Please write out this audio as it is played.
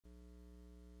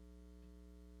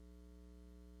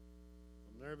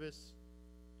nervous,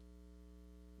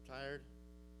 tired,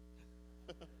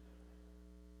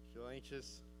 feel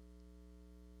anxious.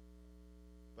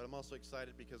 But I'm also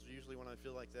excited because usually when I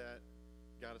feel like that,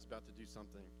 God is about to do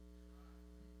something.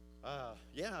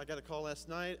 I got a call last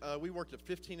night. We worked a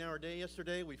 15-hour day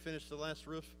yesterday. We finished the last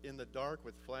roof in the dark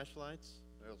with flashlights.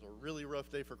 It was a really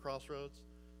rough day for Crossroads.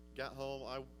 Got home.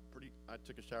 I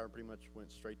took a shower and pretty much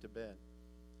went straight to bed.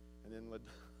 And then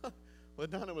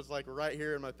LaDonna was like right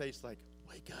here in my face, like,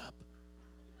 wake up.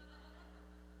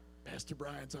 Pastor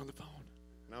Brian's on the phone.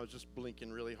 And I was just blinking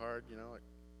really hard, like,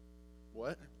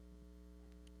 what?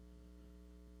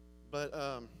 But,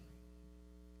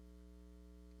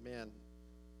 man,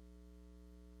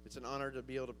 it's an honor to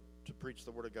be able to preach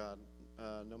the Word of God,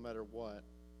 no matter what.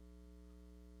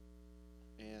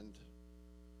 And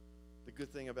the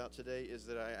good thing about today is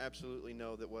that I absolutely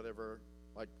know that whatever,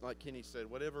 like Kenny said,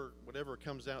 whatever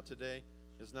comes out today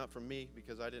is not from me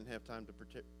because I didn't have time to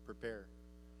prepare.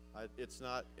 It's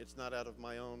not out of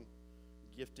my own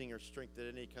gifting or strength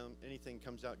that anything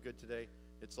comes out good today.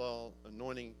 It's all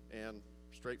anointing and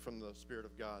straight from the Spirit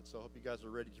of God. So I hope you guys are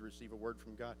ready to receive a word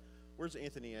from God. Where's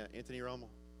Anthony at? Anthony Rommel?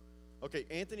 Okay,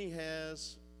 Anthony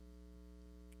has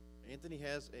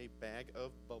a bag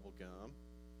of bubble gum.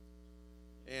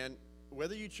 And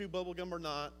whether you chew bubble gum or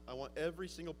not, I want every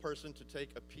single person to take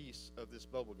a piece of this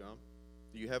bubble gum.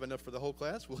 Do you have enough for the whole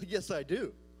class? Well, yes, I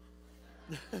do.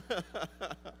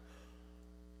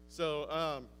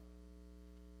 So,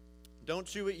 don't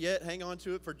chew it yet. Hang on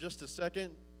to it for just a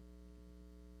second.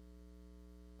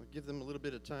 I'll give them a little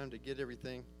bit of time to get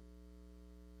everything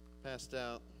passed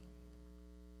out.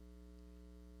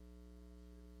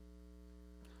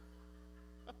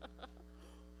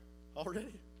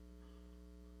 Already?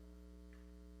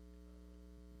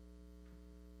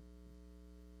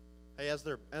 Hey, as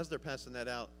they're passing that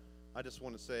out, I just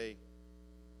want to say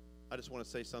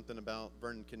something about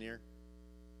Vernon Kinnear.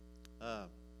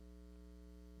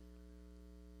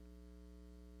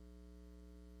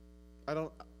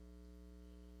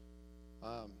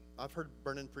 I've heard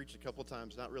Vernon preach a couple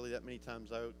times, not really that many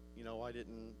times. I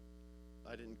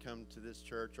didn't come to this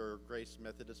church or Grace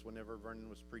Methodist whenever Vernon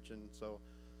was preaching, so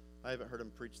I haven't heard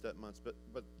him preach that much.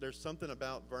 But there's something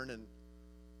about Vernon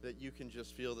that you can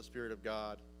just feel the Spirit of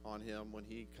God on him when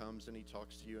he comes and he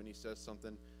talks to you and he says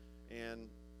something. And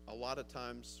a lot of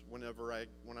times whenever I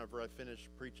finish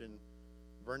preaching,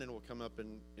 Vernon will come up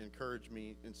and encourage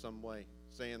me in some way,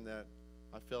 saying that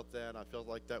I felt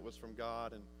like that was from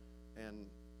God, and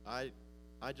I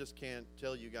just can't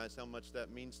tell you guys how much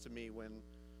that means to me when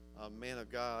a man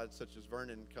of God such as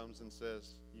Vernon comes and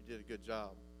says, you did a good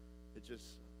job. It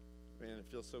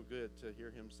feels so good to hear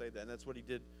him say that. And that's what he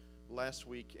did last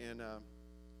week. And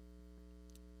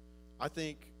I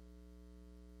think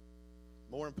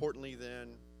more importantly than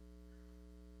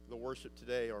the worship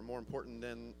today, or more important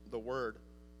than the word,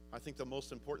 I think the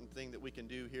most important thing that we can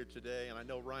do here today, and I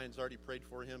know Ryan's already prayed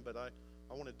for him, but I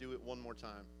want to do it one more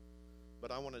time.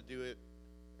 But I want to do it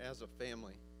as a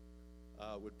family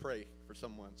would pray for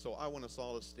someone. So I want us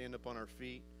all to stand up on our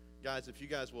feet. Guys, if you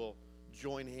guys will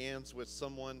join hands with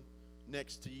someone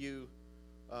next to you,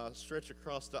 stretch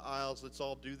across the aisles. Let's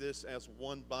all do this as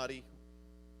one body,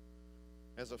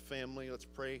 as a family. Let's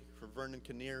pray for Vernon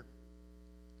Kinnear.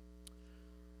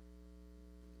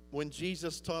 When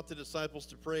Jesus taught the disciples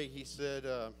to pray, he said,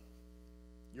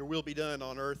 your will be done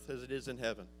on earth as it is in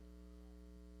heaven.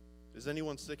 Is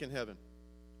anyone sick in heaven?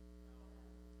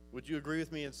 Would you agree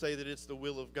with me and say that it's the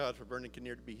will of God for Vernon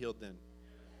Kinnear to be healed then?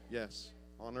 Yes.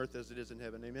 On earth as it is in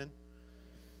heaven. Amen?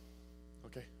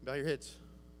 Okay, bow your heads.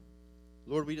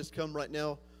 Lord, we just come right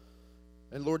now.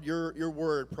 And Lord, your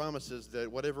word promises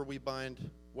that whatever we bind,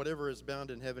 whatever is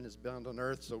bound in heaven is bound on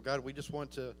earth. So God,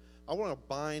 I want to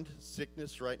bind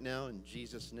sickness right now in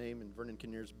Jesus' name in Vernon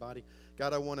Kinnear's body.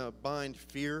 God, I want to bind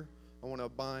fear. I want to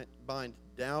bind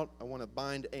doubt. I want to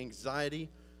bind anxiety.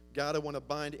 God, I want to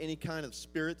bind any kind of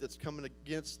spirit that's coming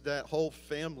against that whole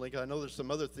family. I know there's some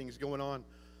other things going on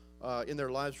in their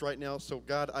lives right now. So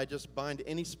God, I just bind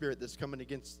any spirit that's coming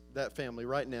against that family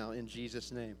right now in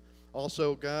Jesus' name.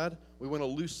 Also, God, we want to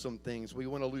loose some things. We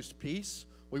want to loose peace.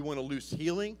 We want to loose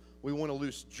healing. We want to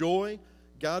loose joy.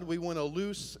 God, we want to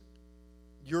loose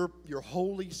your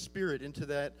Holy Spirit into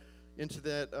that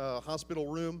hospital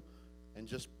room, and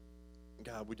just,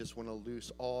 God, we just want to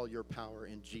loose all your power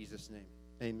in Jesus' name.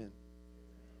 Amen.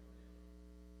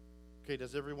 Okay,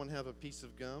 does everyone have a piece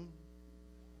of gum?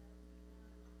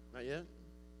 Not yet?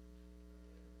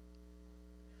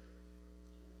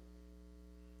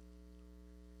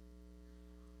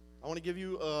 I want to give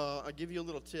you a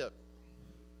little tip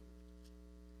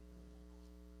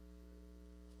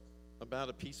about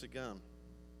a piece of gum.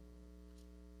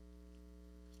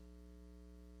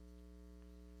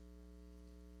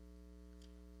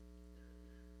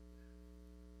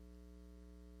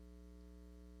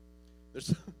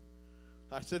 There's,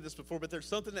 I said this before, but there's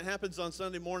something that happens on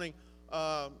Sunday morning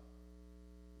to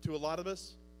a lot of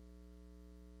us.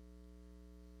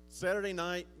 Saturday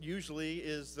night usually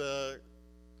is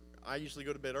I usually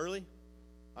go to bed early.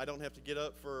 I don't have to get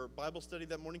up for Bible study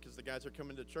that morning because the guys are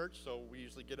coming to church, so we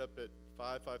usually get up at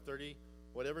 5:30,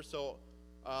 whatever. So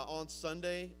on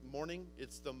Sunday morning,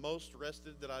 it's the most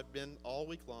rested that I've been all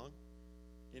week long.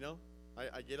 You know,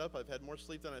 I get up, I've had more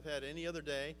sleep than I've had any other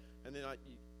day, and then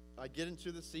I get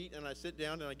into the seat and I sit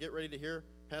down and I get ready to hear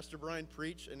Pastor Brian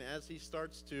preach, and as he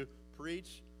starts to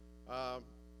preach,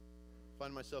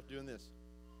 find myself doing this.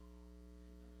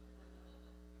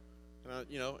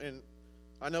 And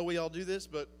I know we all do this,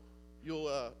 but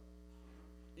you'll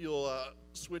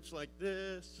switch like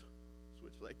this,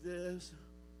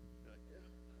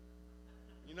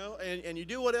 and you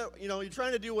do whatever, you're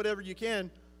trying to do whatever you can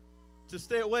to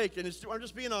stay awake. And I'm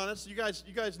just being honest. You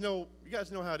guys know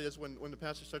how it is when the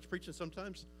pastor starts preaching.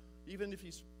 Sometimes, even if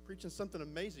he's preaching something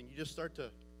amazing, you just start to,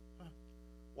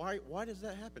 why does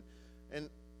that happen? And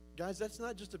guys, that's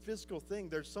not just a physical thing.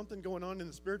 There's something going on in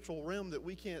the spiritual realm that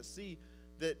we can't see.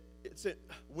 That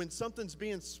when something's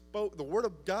being spoke, the word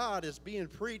of God is being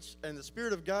preached, and the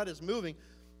Spirit of God is moving.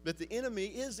 But the enemy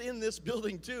is in this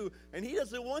building too, and he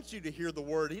doesn't want you to hear the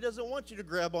word. He doesn't want you to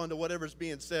grab onto whatever's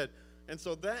being said. And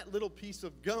so that little piece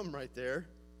of gum right there.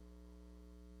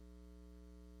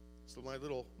 So my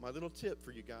little tip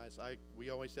for you guys, we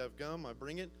always have gum. I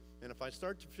bring it, and if I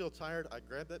start to feel tired, I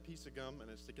grab that piece of gum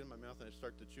and I stick it in my mouth and I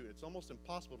start to chew it. It's almost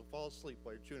impossible to fall asleep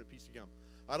while you're chewing a piece of gum.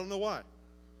 I don't know why.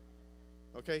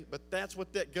 Okay, but that's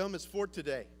what that gum is for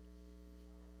today.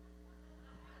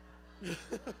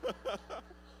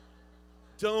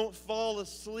 Don't fall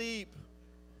asleep.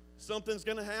 Something's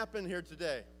going to happen here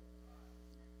today.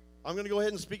 I'm going to go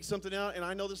ahead and speak something out, and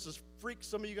I know this has freaked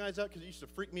some of you guys out because it used to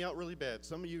freak me out really bad.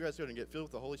 Some of you guys are going to get filled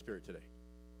with the Holy Spirit today.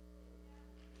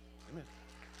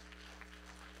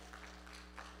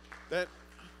 Amen.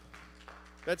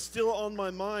 That's still on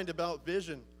my mind about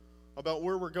vision, about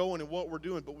where we're going and what we're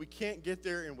doing, but we can't get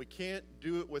there and we can't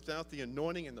do it without the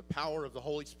anointing and the power of the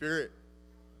Holy Spirit.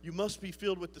 You must be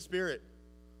filled with the Spirit.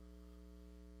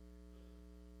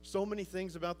 So many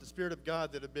things about the Spirit of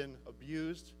God that have been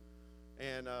abused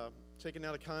and taken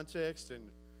out of context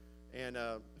and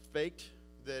faked,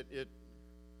 that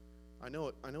I know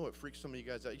it freaks some of you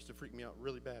guys out. It used to freak me out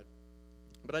really bad.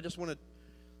 But I just want to,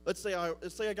 let's say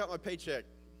I got my paycheck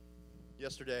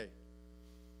yesterday,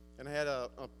 and I had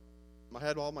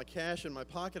all my cash in my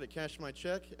pocket. I cashed my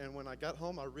check, and when I got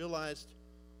home, I realized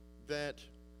that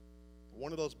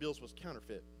one of those bills was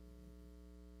counterfeit.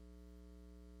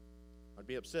 I'd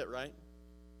be upset, right?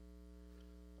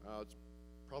 It's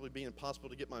probably be impossible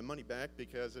to get my money back,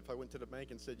 because if I went to the bank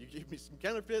and said, you gave me some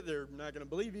counterfeit, they're not going to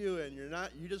believe you, and you're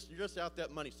just out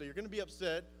that money. So you're going to be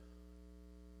upset.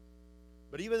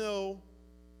 But even though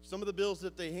some of the bills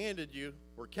that they handed you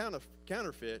were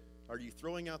counterfeit, are you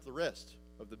throwing out the rest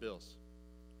of the bills?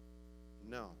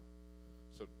 No.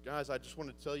 So guys, I just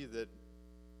want to tell you that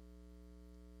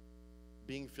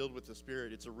being filled with the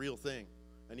Spirit, it's a real thing.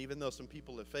 And even though some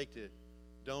people have faked it,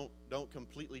 don't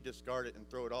completely discard it and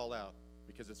throw it all out,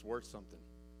 because it's worth something.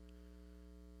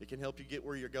 It can help you get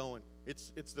where you're going.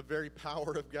 It's the very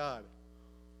power of God.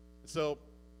 So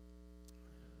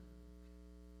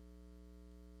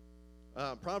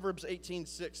Proverbs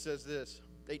 18:6 says this,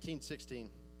 18:16.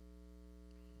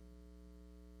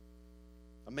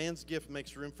 A man's gift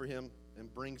makes room for him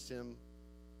and brings him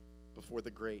before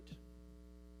the great.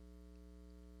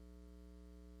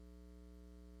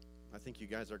 I think you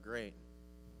guys are great.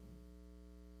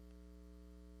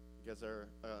 You guys are.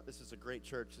 This is a great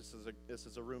church. This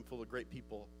is a room full of great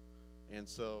people, and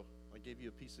so I gave you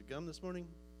a piece of gum this morning.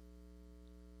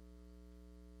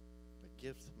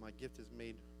 My gift has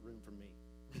made room for me.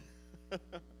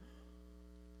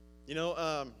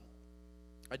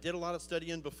 I did a lot of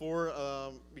studying before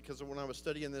because when I was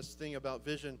studying this thing about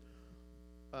vision,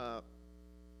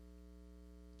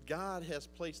 God has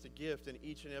placed a gift in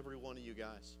each and every one of you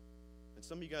guys. And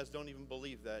some of you guys don't even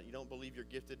believe that. You don't believe you're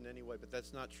gifted in any way, but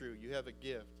that's not true. You have a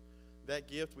gift. That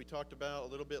gift, we talked about a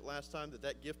little bit last time,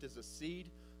 that gift is a seed,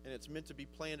 and it's meant to be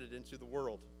planted into the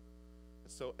world.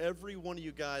 And so every one of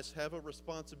you guys have a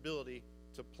responsibility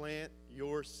to plant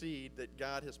your seed that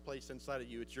God has placed inside of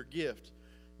you. It's your gift.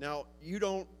 Now,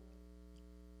 you're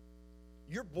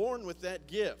born with that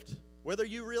gift. Whether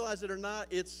you realize it or not,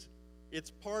 it's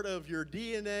part of your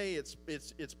DNA. It's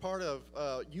part of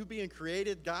you being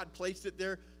created. God placed it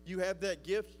there. You have that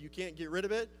gift. You can't get rid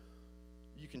of it.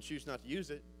 You can choose not to use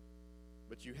it,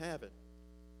 but you have it.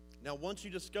 Now, once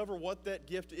you discover what that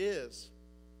gift is,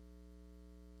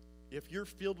 if you're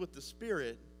filled with the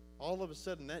Spirit, all of a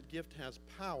sudden that gift has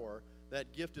power.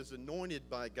 That gift is anointed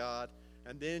by God,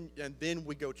 and then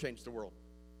we go change the world.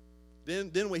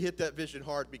 Then we hit that vision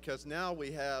hard, because now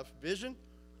we have vision,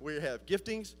 we have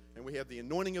giftings, and we have the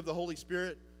anointing of the Holy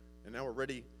Spirit, and now we're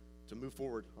ready to move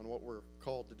forward on what we're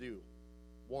called to do.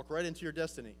 Walk right into your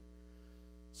destiny.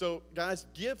 So, guys,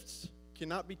 gifts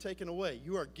cannot be taken away.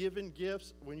 You are given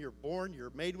gifts when you're born.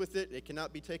 You're made with it. It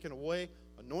cannot be taken away.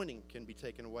 Anointing can be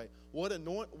taken away. What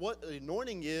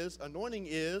anointing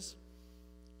is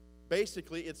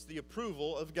basically, it's the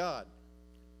approval of God.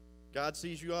 God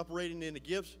sees you operating in the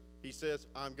gifts. He says,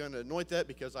 I'm going to anoint that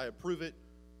because I approve it.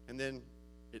 And then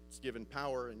it's given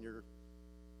power, and you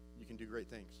can do great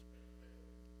things.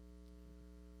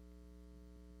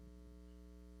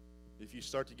 If you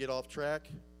start to get off track,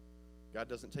 God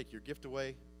doesn't take your gift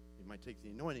away. He might take the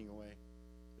anointing away,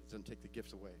 but it doesn't take the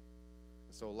gift away.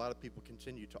 And so a lot of people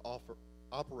continue to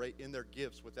operate in their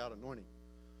gifts without anointing.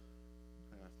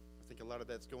 I think a lot of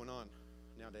that's going on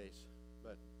nowadays.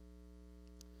 But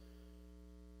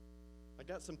I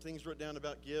got some things wrote down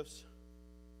about gifts.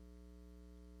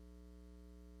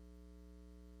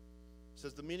 It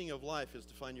says the meaning of life is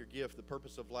to find your gift. The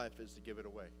purpose of life is to give it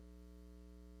away.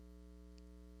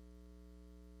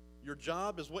 Your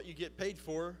job is what you get paid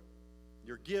for.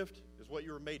 Your gift is what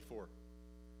you were made for.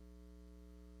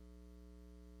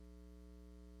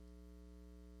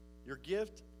 Your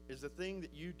gift is the thing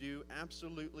that you do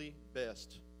absolutely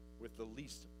best with the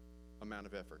least amount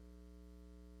of effort.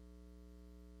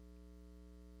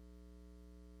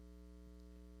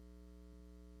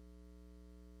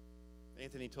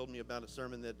 Anthony told me about a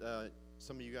sermon that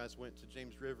some of you guys went to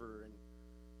James River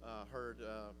and heard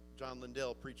John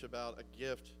Lindell preach about a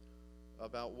gift,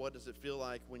 about what does it feel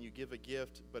like when you give a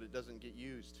gift but it doesn't get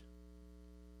used.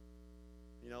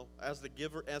 You know, as the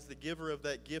giver of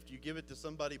that gift, you give it to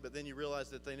somebody, but then you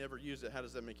realize that they never use it. How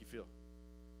does that make you feel?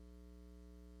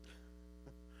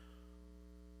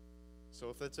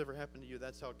 So if that's ever happened to you,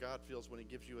 that's how God feels when he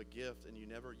gives you a gift and you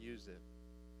never use it.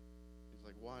 He's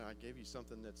like, why? I gave you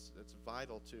something that's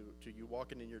vital to you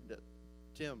walking in your...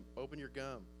 Tim, open your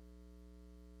gum.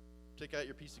 Take out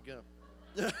your piece of gum.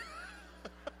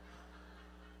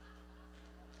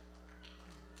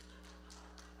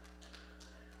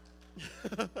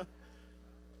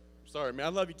 Sorry, man. I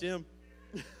love you, Tim.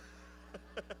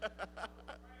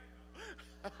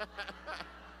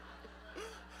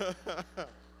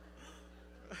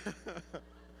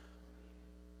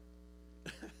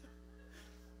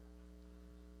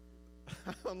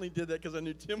 I only did that because I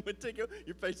knew Tim would take it.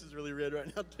 Your face is really red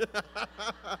right now.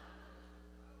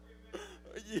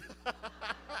 Yeah.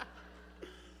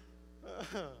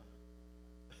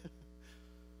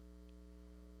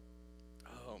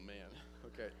 Oh, man.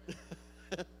 Okay.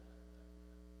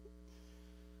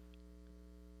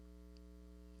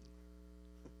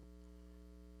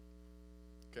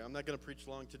 Okay, I'm not going to preach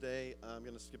long today. I'm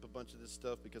going to skip a bunch of this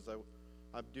stuff because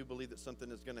I do believe that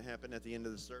something is going to happen at the end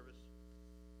of the service.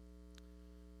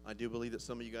 I do believe that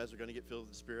some of you guys are going to get filled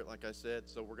with the Spirit, like I said.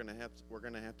 So we're going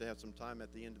to have some time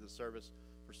at the end of the service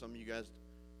for some of you guys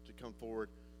to come forward.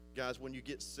 Guys, when you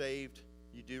get saved,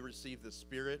 you do receive the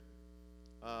Spirit.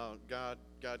 God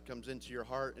comes into your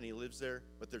heart and he lives there,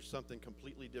 but there's something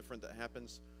completely different that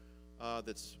happens.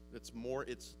 It's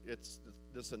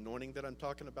this anointing that I'm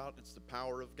talking about. It's the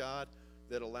power of God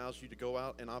that allows you to go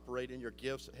out and operate in your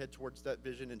gifts, head towards that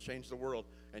vision, and change the world.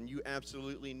 And you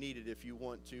absolutely need it if you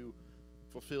want to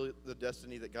fulfill the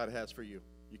destiny that God has for you.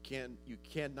 You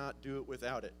cannot do it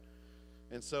without it.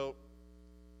 And so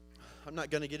I'm not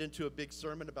going to get into a big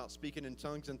sermon about speaking in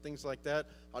tongues and things like that.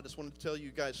 I just want to tell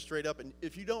you guys straight up, and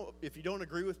if you don't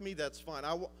agree with me, that's fine.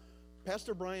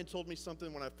 Pastor Brian told me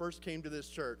something when I first came to this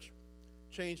church,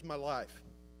 changed my life.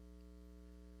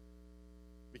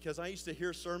 Because I used to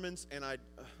hear sermons and I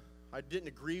didn't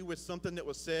agree with something that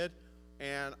was said,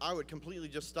 and I would completely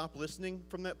just stop listening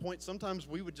from that point. Sometimes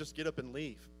we would just get up and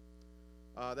leave.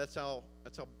 That's how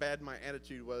bad my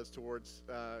attitude was towards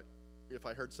if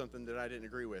I heard something that I didn't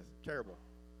agree with. Terrible.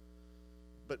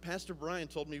 But Pastor Brian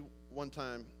told me one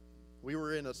time, we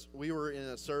were in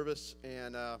a service,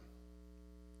 and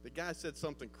the guy said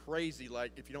something crazy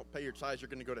like, if you don't pay your tithes, you're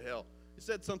going to go to hell. He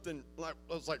said something like,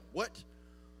 I was like, what?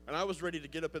 And I was ready to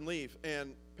get up and leave.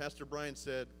 And Pastor Brian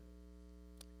said,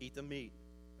 eat the meat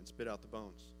and spit out the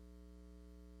bones.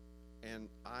 And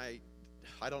I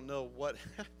don't know what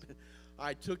happened.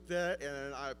 I took that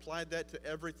and I applied that to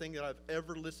everything that I've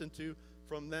ever listened to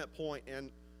from that point. And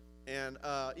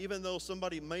even though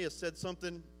somebody may have said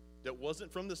something that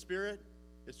wasn't from the Spirit,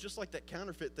 it's just like that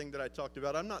counterfeit thing that I talked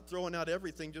about. I'm not throwing out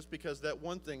everything just because that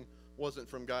one thing wasn't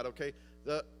from God, okay?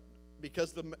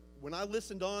 because when I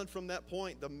listened on from that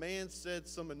point, the man said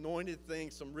some anointed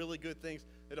things, some really good things,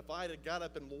 that if I had got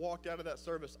up and walked out of that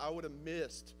service, I would have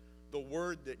missed the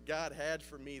word that God had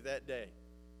for me that day.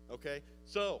 Okay?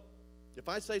 So, if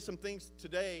I say some things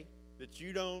today that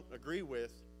you don't agree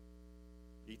with,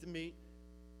 eat the meat,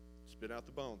 spit out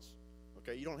the bones.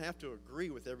 Okay? You don't have to agree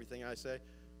with everything I say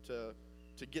to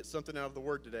get something out of the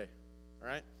word today. All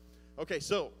right? Okay,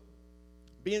 so,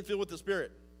 being filled with the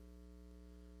Spirit.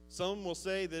 Some will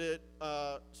say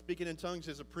that speaking in tongues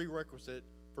is a prerequisite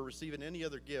for receiving any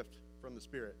other gift from the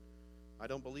Spirit. I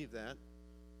don't believe that.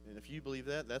 And if you believe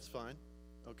that, that's fine.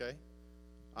 Okay?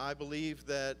 I believe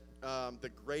that the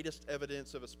greatest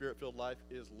evidence of a Spirit-filled life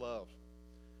is love.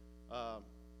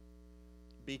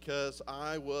 Because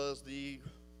I was the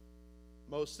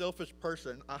most selfish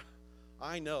person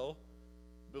I know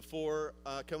before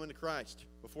coming to Christ,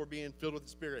 before being filled with the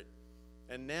Spirit.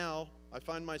 And now I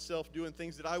find myself doing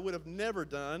things that I would have never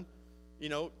done,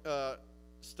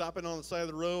 stopping on the side of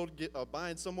the road,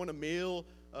 buying someone a meal,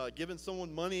 giving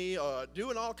someone money,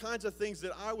 doing all kinds of things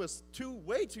that I was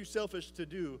way too selfish to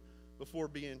do before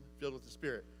being filled with the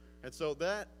Spirit. And so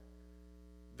that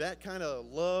kind of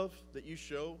love that you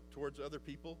show towards other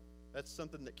people, that's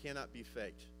something that cannot be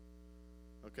faked.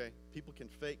 Okay? People can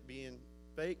fake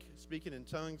speaking in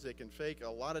tongues. They can fake a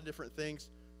lot of different things,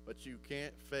 but you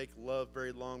can't fake love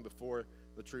very long before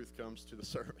the truth comes to the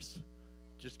surface.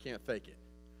 Just can't fake it.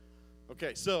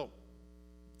 Okay, so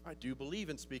I do believe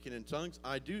in speaking in tongues.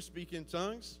 I do speak in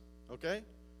tongues, okay,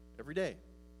 every day.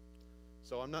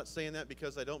 So I'm not saying that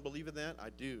because I don't believe in that. I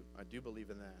do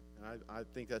believe in that. And I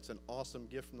think that's an awesome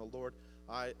gift from the Lord.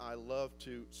 I love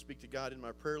to speak to God in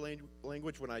my prayer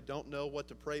language. When I don't know what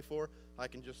to pray for, I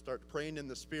can just start praying in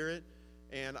the Spirit,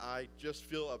 and I just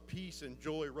feel a peace and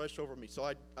joy rush over me. So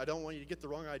I don't want you to get the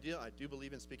wrong idea. I do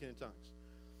believe in speaking in tongues.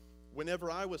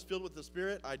 Whenever I was filled with the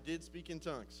Spirit, I did speak in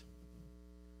tongues.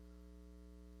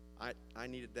 I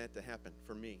needed that to happen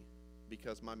for me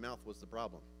because my mouth was the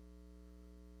problem.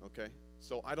 Okay?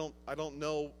 So I don't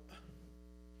know.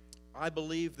 I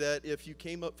believe that if you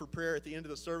came up for prayer at the end of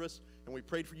the service and we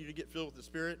prayed for you to get filled with the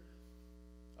Spirit,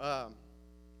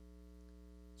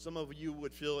 some of you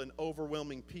would feel an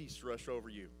overwhelming peace rush over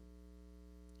you.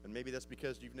 And maybe that's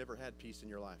because you've never had peace in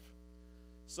your life.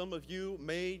 Some of you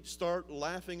may start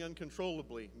laughing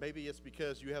uncontrollably. Maybe it's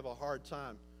because you have a hard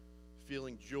time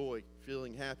feeling joy,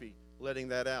 feeling happy, letting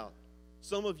that out.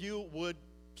 Some of you would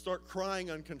start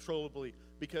crying uncontrollably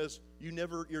because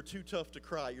you're too tough to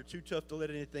cry. You're too tough to let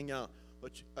anything out.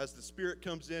 But as the Spirit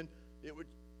comes in,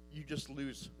 you just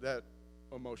lose that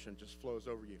emotion, just flows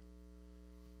over you.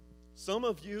 Some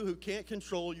of you who can't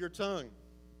control your tongue,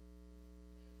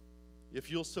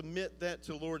 if you'll submit that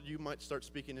to the Lord, you might start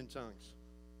speaking in tongues.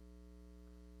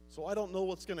 So I don't know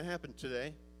what's going to happen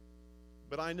today,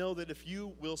 but I know that if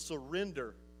you will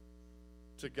surrender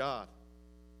to God,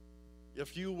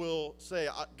 if you will say,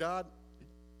 God,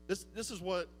 this is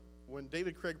what, when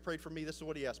David Craig prayed for me, this is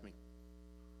what he asked me.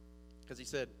 Because he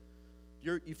said,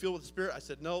 you filled with the Spirit? I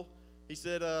said, no. He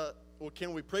said, well,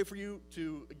 can we pray for you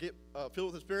to get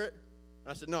filled with the Spirit?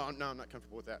 And I said, no, I'm not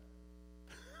comfortable with that.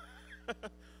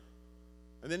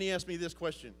 And then he asked me this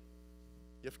question.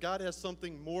 If God has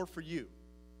something more for you,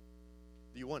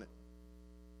 do you want it?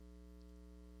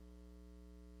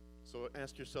 So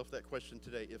ask yourself that question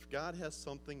today. If God has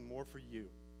something more for you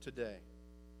today,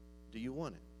 do you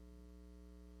want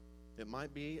it? It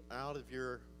might be out of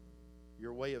your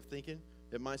way of thinking.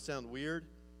 It might sound weird.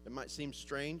 It might seem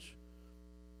strange.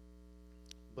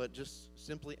 But just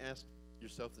simply ask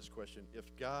yourself this question. If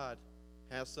God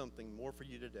has something more for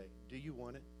you today, do you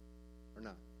want it or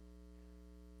not?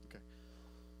 Okay.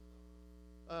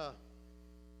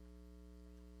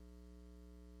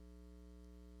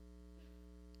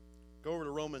 Go over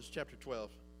to Romans chapter 12.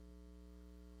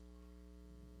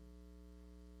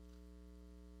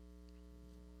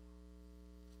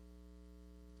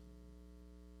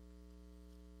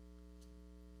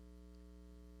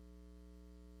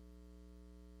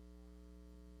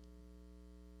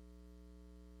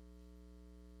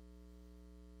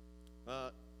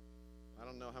 I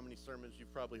don't know how many sermons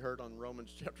you've probably heard on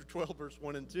Romans chapter 12, verse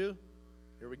 1 and 2.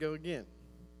 Here we go again.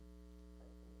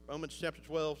 Romans chapter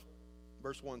 12,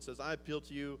 verse 1 says, I appeal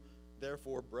to you,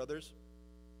 therefore, brothers,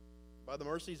 by the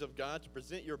mercies of God, to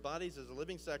present your bodies as a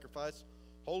living sacrifice,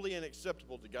 holy and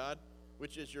acceptable to God,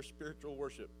 which is your spiritual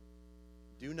worship.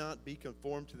 Do not be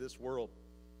conformed to this world,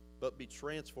 but be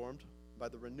transformed by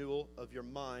the renewal of your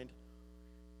mind,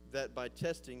 that by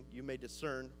testing you may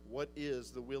discern what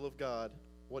is the will of God,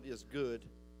 what is good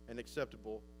and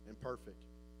acceptable and perfect.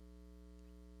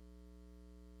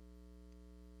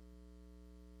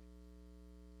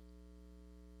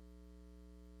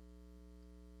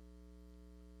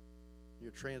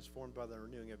 You're transformed by the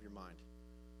renewing of your mind.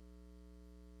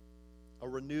 A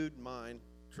renewed mind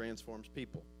transforms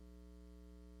people.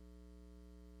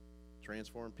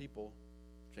 Transformed people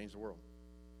change the world.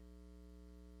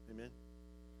 Amen.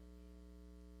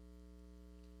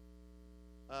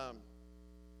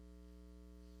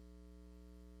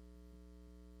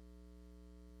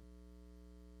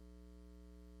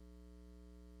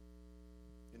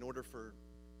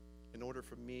 In order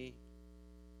for me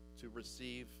to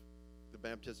receive the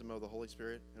baptism of the Holy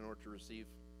Spirit, in order to receive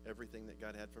everything that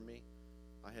God had for me,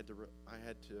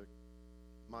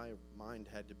 my mind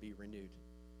had to be renewed,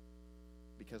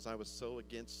 because I was so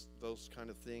against those kind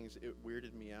of things. It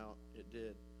weirded me out. It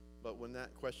did. But when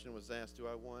that question was asked, do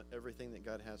I want everything that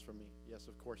God has for me? Yes,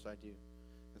 of course I do.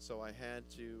 And so I had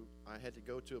to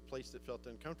go to a place that felt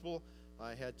uncomfortable.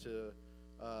 I had to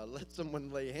let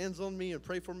someone lay hands on me and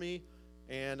pray for me.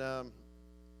 And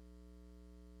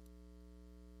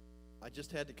I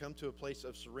just had to come to a place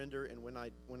of surrender. And when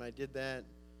I did that,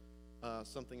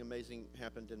 something amazing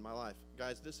happened in my life.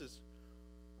 Guys,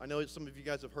 I know some of you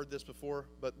guys have heard this before,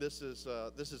 but this is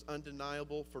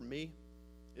undeniable for me,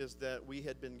 is that we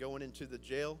had been going into the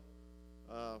jail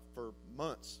for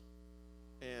months.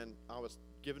 And I was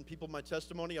giving people my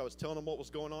testimony. I was telling them what was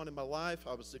going on in my life.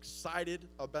 I was excited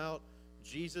about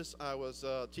Jesus. I was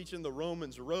teaching the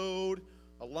Romans Road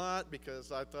a lot,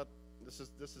 because I thought this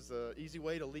is an easy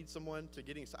way to lead someone to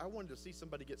getting saved. I wanted to see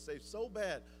somebody get saved so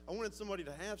bad. I wanted somebody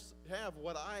to have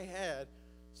what I had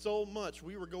so much.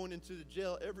 We were going into the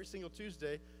jail every single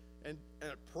Tuesday and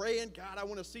praying, God, I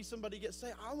want to see somebody get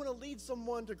saved. I want to lead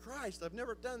someone to Christ. I've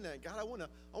never done that. God, I want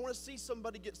to see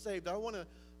somebody get saved. I want to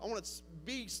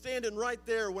be standing right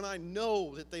there when I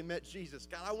know that they met Jesus.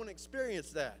 God, I want to experience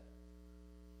that.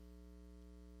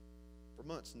 For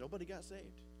months, nobody got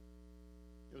saved.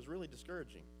 It was really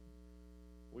discouraging.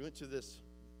 We went to this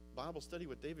Bible study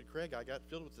with David Craig. I got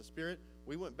filled with the Spirit.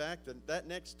 We went back that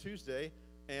next Tuesday,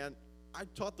 and I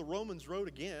taught the Romans Road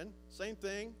again. Same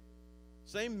thing,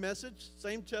 same message,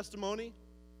 same testimony.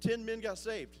 10 men got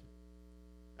saved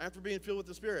after being filled with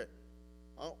the Spirit.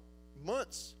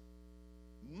 Months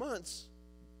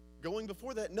going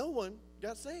before that, no one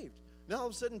got saved. Now all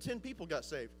of a sudden, 10 people got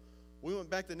saved. We went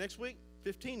back the next week,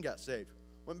 15 got saved.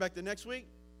 Went back the next week,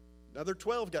 another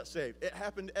 12 got saved. It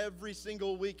happened every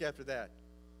single week after that.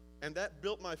 And that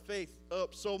built my faith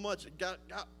up so much.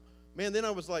 Then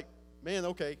I was like, man,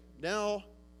 okay, now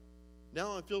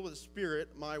I'm filled with the Spirit.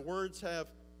 My words have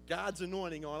God's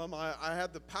anointing on them. I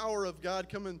have the power of God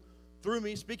coming through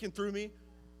me, speaking through me.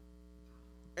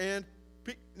 And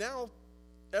now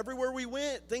everywhere we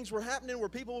went, things were happening where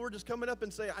people were just coming up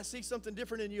and saying, I see something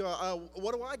different in you.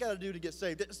 What do I got to do to get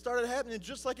saved? It started happening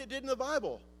just like it did in the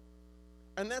Bible.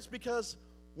 And that's because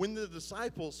when the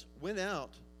disciples went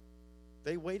out,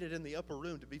 they waited in the upper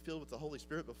room to be filled with the Holy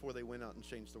Spirit before they went out and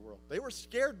changed the world. They were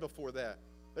scared before that.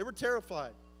 They were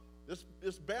terrified.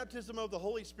 This baptism of the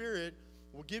Holy Spirit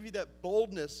will give you that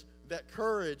boldness, that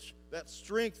courage, that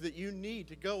strength that you need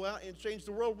to go out and change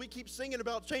the world. We keep singing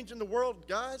about changing the world,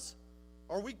 guys.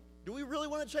 Do we really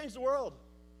want to change the world?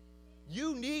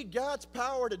 You need God's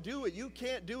power to do it. You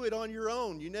can't do it on your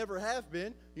own. You never have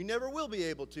been. You never will be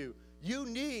able to. You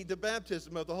need the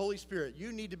baptism of the Holy Spirit.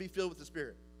 You need to be filled with the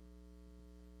Spirit.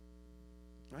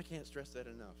 I can't stress that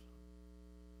enough.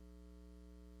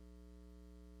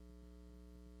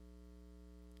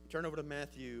 Turn over to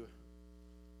Matthew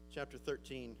chapter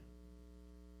 13.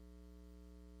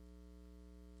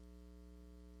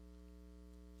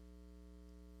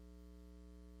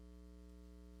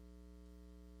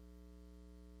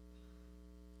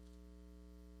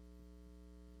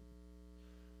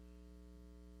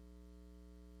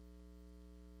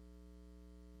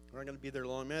 We're not going to be there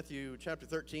long. Matthew chapter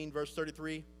 13, verse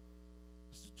 33.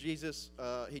 This is Jesus.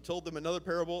 He told them another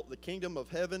parable. The kingdom of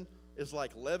heaven is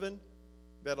like leaven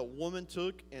that a woman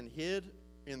took and hid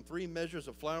in 3 measures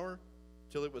of flour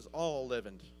till it was all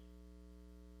leavened.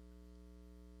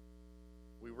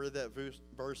 We read that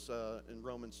verse in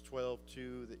Romans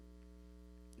 12:2, that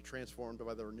you're transformed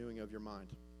by the renewing of your mind.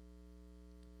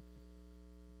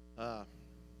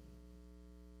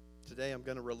 Today I'm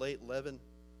going to relate leaven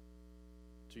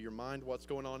to your mind, what's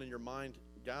going on in your mind.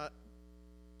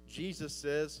 Jesus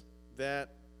says that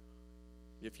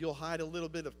if you'll hide a little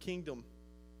bit of kingdom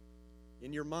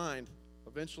in your mind,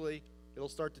 eventually it'll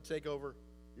start to take over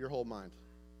your whole mind,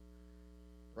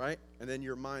 right? And then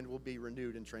your mind will be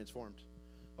renewed and transformed.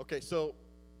 Okay, so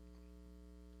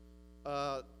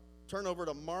turn over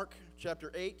to Mark chapter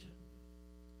 8.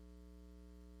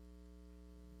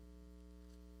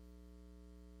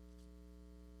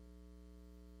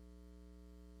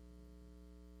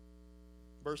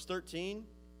 verse 13.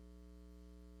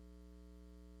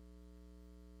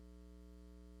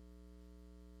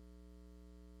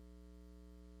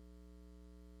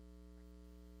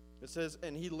 It says,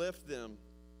 and he left them,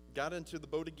 got into the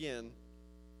boat again,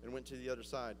 and went to the other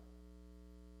side.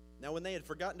 Now when they had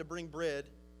forgotten to bring bread,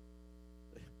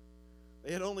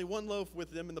 they had only one loaf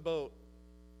with them in the boat.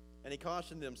 And he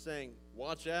cautioned them, saying,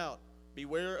 watch out,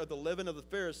 beware of the leaven of the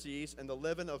Pharisees and the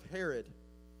leaven of Herod.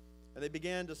 And they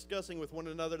began discussing with one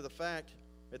another the fact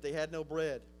that they had no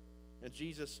bread. And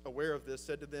Jesus, aware of this,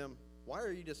 said to them, why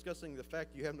are you discussing the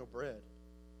fact you have no bread?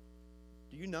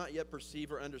 Do you not yet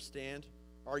perceive or understand?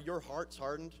 Are your hearts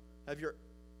hardened?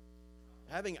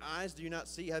 Having eyes, do you not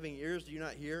see? Having ears, do you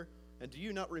not hear? And do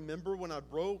you not remember when I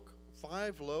broke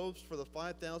 5 loaves for the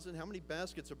 5,000? How many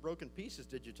baskets of broken pieces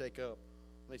did you take up?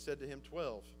 And they said to him,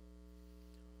 12.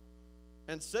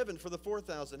 And 7 for the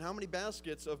 4,000. How many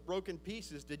baskets of broken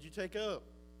pieces did you take up?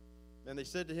 And they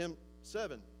said to him,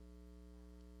 7.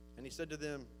 And he said to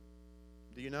them,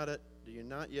 do you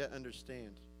not yet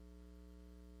understand?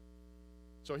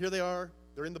 So here they are.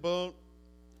 They're in the boat.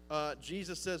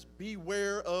 Jesus says,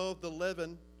 beware of the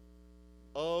leaven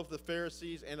of the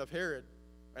Pharisees and of Herod.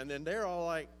 And then they're all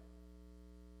like,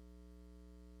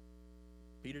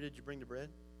 Peter, did you bring the bread?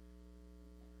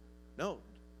 No.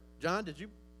 John,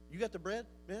 you got the bread,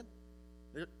 man?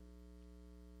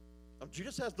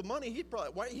 Judas has the money.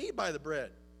 Why did he buy the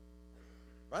bread?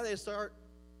 Right? They start.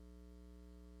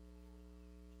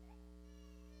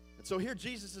 And so here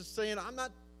Jesus is saying,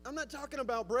 I'm not talking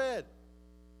about bread.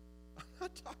 I'm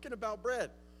not talking about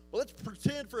bread. Well, let's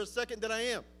pretend for a second that I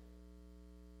am.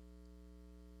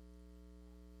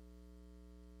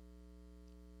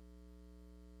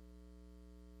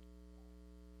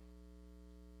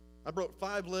 I broke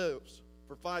 5 loaves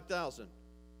for 5,000.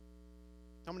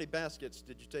 How many baskets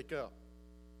did you take up?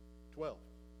 12.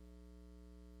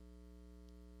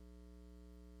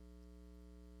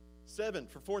 7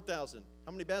 for 4,000.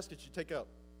 How many baskets did you take up?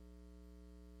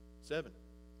 7.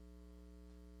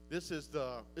 This is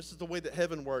the way that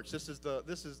heaven works. This is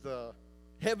the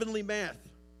heavenly math,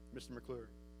 Mr. McClure.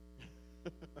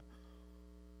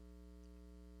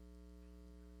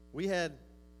 We had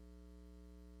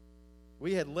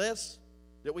less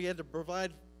that we had to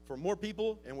provide for more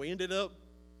people, and we ended up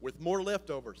with more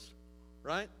leftovers,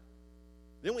 right?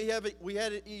 Then we had a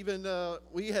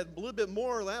little bit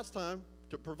more last time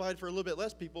to provide for a little bit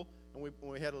less people, and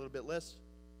we had a little bit less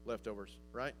leftovers,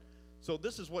 right? So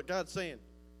this is what God's saying.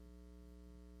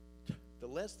 The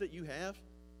less that you have,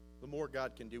 the more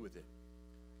God can do with it.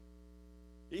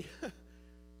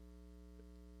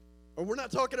 And we're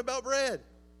not talking about bread.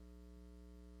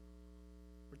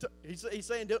 He's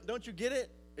saying, don't you get it?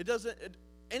 It doesn't.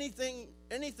 Anything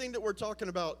that we're talking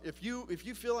about, if you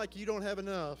feel like you don't have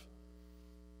enough,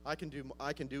 I can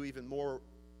do even more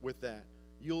with that.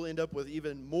 You'll end up with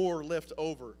even more left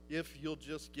over if you'll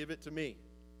just give it to me.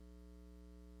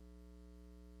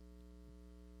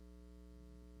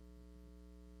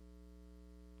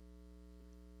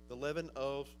 The leaven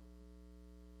of,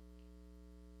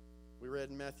 we read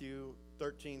in Matthew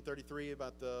 13:33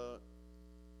 about the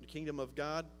kingdom of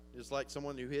God is like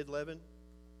someone who hid leaven,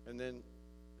 and then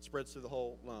it spreads to the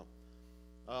whole lump.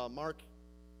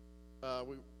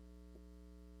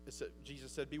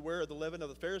 Jesus said, beware of the leaven of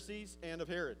the Pharisees and of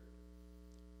Herod.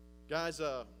 Guys,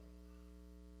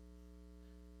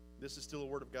 this is still a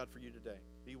word of God for you today.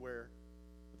 Beware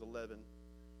of the leaven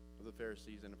of the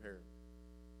Pharisees and of Herod.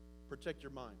 Protect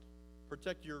your mind.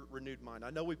 Protect your renewed mind. I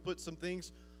know we put some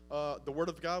things, the Word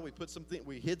of God,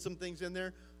 we hid some things in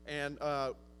there, and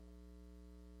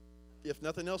if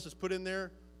nothing else is put in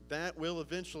there, that will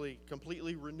eventually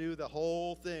completely renew the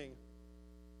whole thing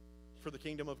for the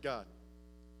kingdom of God.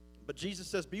 But Jesus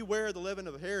says, beware of the leaven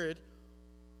of Herod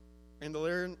and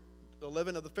the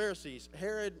leaven of the Pharisees.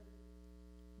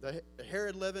 The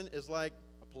Herod leaven is like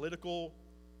a political,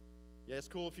 yeah, it's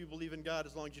cool if you believe in God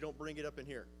as long as you don't bring it up in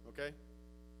here, okay?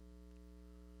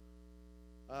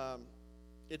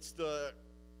 It's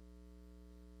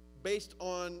based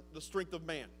on the strength of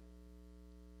man.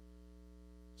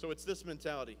 So it's this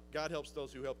mentality. God helps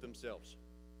those who help themselves.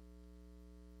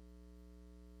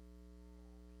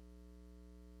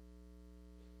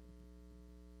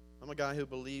 I'm a guy who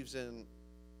believes in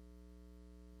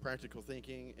practical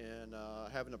thinking and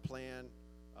having a plan,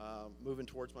 moving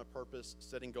towards my purpose,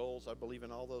 setting goals. I believe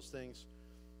in all those things.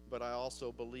 But I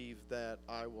also believe that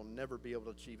I will never be able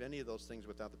to achieve any of those things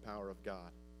without the power of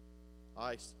God.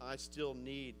 I still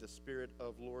need the Spirit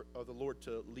of the Lord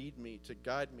to lead me, to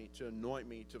guide me, to anoint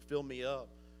me, to fill me up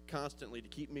constantly, to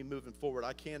keep me moving forward.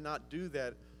 I cannot do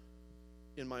that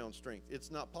in my own strength.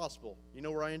 It's not possible. You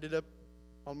know where I ended up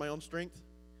on my own strength?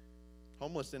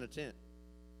 Homeless in a tent.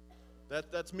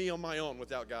 That's me on my own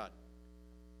without God.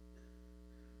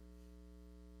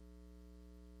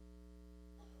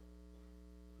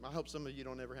 I hope some of you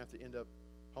don't ever have to end up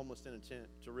homeless in a tent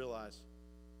to realize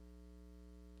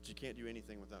that you can't do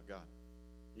anything without God.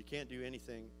 You can't do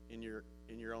anything in your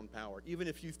own power. Even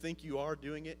if you think you are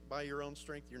doing it by your own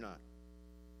strength, you're not.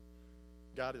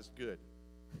 God is good.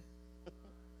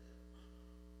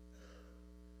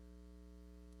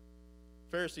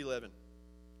 Pharisee leaven.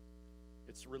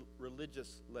 It's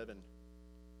religious leaven.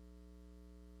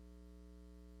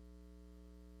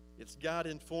 It's God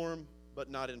in form, but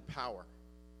not in power.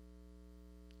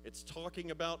 It's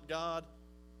talking about God.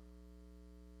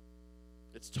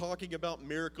 It's talking about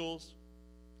miracles.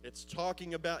 It's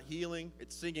talking about healing.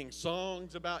 It's singing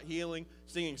songs about healing,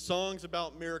 singing songs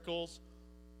about miracles.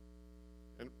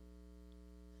 And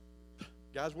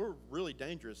guys, we're really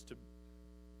dangerous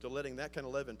to letting that kind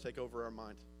of leaven take over our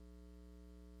mind.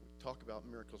 We talk about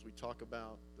miracles. We talk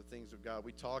about the things of God.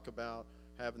 We talk about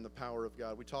having the power of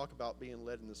God. We talk about being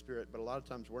led in the Spirit, but a lot of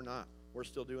times we're not. We're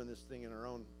still doing this thing in our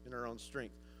own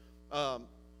strength.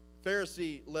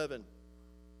 Pharisee leaven.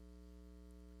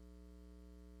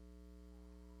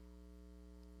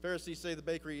 Pharisees say the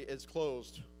bakery is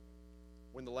closed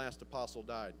when the last apostle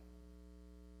died.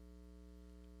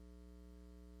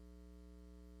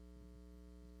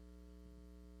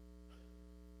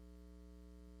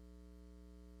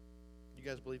 You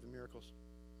guys believe in miracles?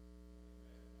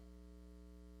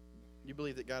 You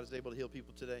believe that God is able to heal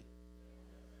people today?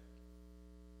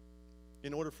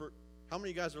 How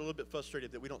many of you guys are a little bit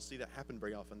frustrated that we don't see that happen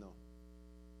very often, though?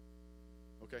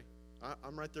 Okay?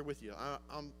 I'm right there with you.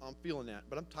 I'm feeling that,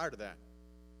 but I'm tired of that.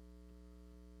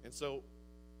 And so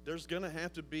there's going to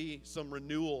have to be some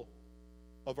renewal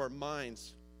of our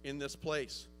minds in this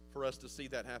place for us to see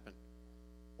that happen.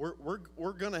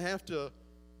 We're going to have to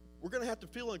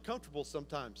feel uncomfortable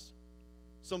sometimes.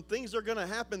 Some things are going to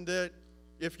happen that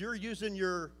if you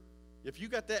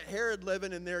got that Herod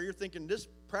leaven in there, you're thinking this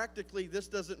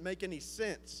doesn't make any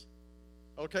sense.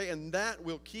 Okay, and that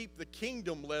will keep the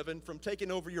kingdom leaven from taking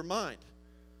over your mind.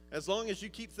 As long as you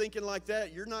keep thinking like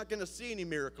that, you're not going to see any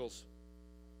miracles.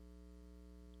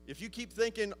 If you keep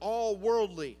thinking all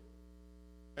worldly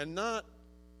and not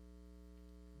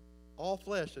all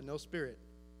flesh and no spirit,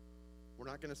 we're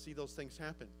not going to see those things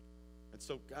happen. And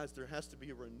so, guys, there has to be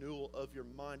a renewal of your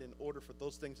mind in order for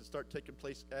those things to start taking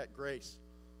place at Grace.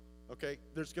 Okay,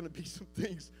 there's going to be some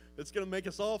things that's going to make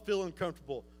us all feel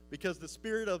uncomfortable because the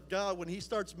Spirit of God, when He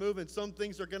starts moving, some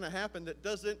things are going to happen that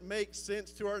doesn't make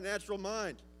sense to our natural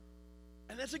mind.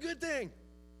 And that's a good thing.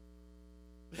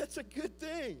 That's a good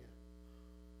thing.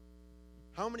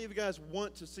 How many of you guys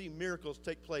want to see miracles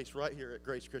take place right here at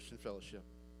Grace Christian Fellowship?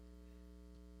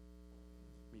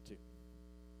 Me too.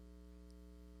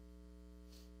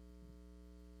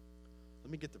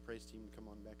 Let me get the praise team to come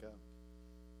on back up.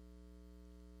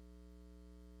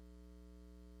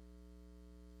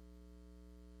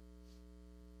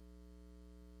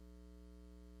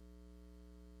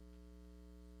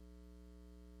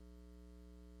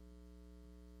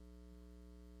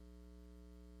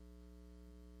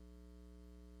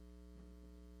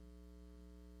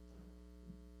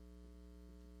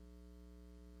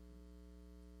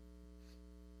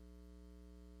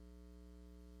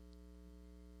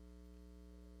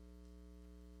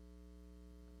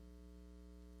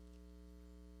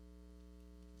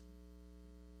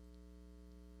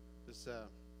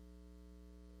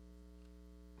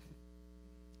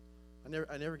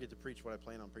 I never get to preach what I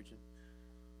plan on preaching.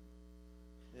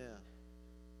 Yeah.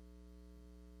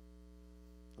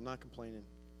 I'm not complaining.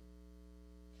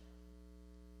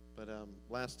 But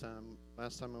last time I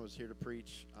was here to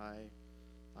preach, I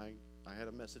had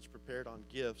a message prepared on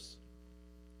gifts,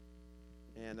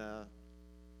 and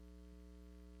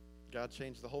God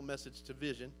changed the whole message to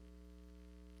vision,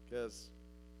 because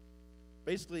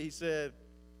basically He said,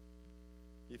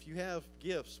 if you have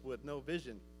gifts with no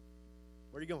vision,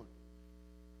 where are you going?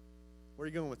 Where are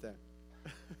you going with that?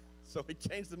 So He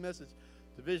changed the message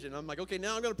to vision. I'm like, okay,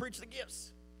 now I'm going to preach the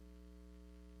gifts.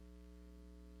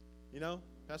 You know,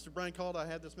 Pastor Brian called. I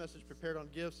had this message prepared on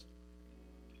gifts.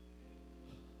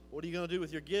 What are you going to do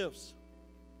with your gifts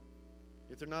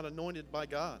if they're not anointed by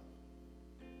God?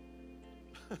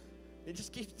 He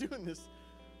just keeps doing this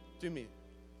to me.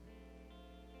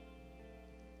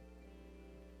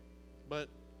 But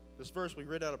this verse we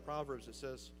read out of Proverbs, it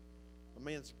says, a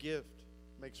man's gift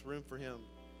makes room for him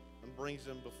and brings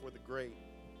him before the great.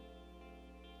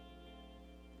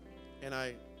 And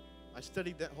I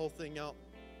studied that whole thing out.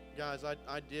 Guys,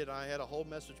 I did. I had a whole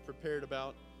message prepared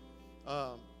about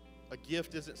a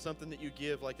gift isn't something that you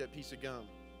give like that piece of gum.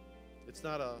 It's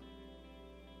not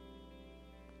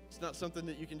something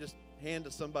that you can just hand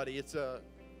to somebody. It's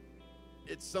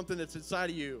something that's inside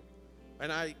of you.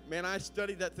 And I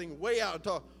studied that thing way out and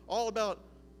talk all about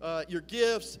your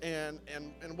gifts and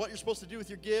what you're supposed to do with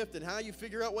your gift and how you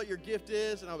figure out what your gift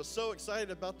is. And I was so excited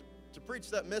to preach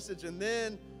that message. And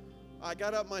then I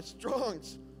got out my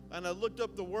Strongs and I looked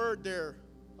up the word there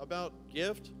about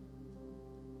gift.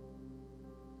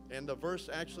 And the verse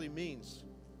actually means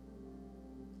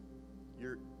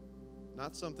you're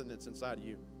not something that's inside of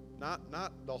you. Not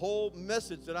the whole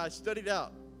message that I studied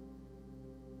out.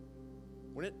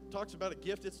 When it talks about a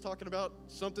gift, it's talking about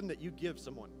something that you give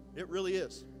someone. It really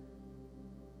is.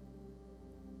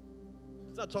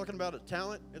 It's not talking about a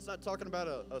talent. It's not talking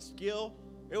about a skill.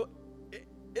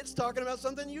 It's talking about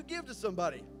something you give to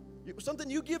somebody. Something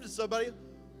you give to somebody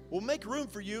will make room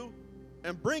for you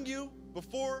and bring you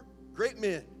before great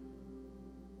men.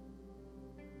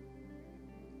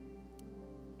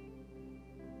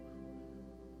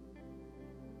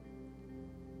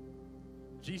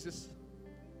 Jesus,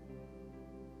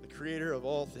 the creator of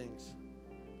all things,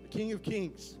 the King of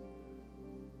kings,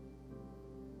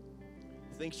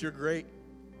 thinks you're great.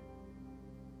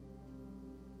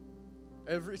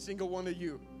 Every single one of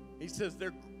you, he says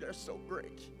they're so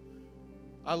great.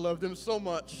 I love them so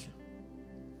much.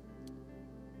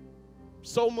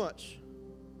 So much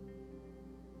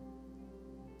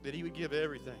that he would give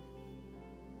everything.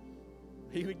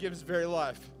 He would give his very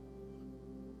life.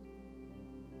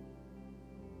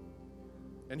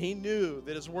 And he knew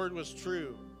that his word was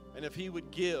true. And if he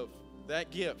would give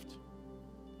that gift,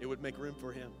 it would make room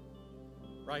for him.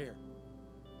 Right here.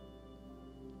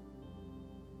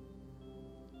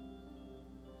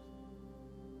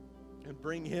 And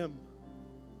bring him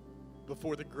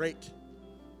before the great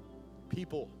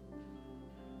people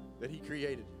that he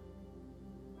created.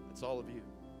 That's all of you.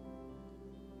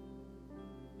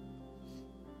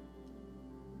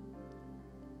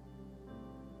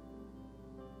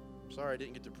 Sorry I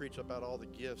didn't get to preach about all the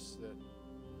gifts that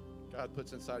God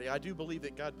puts inside of you. I do believe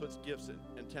that God puts gifts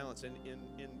and talents in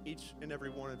each and every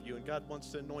one of you. And God wants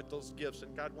to anoint those gifts.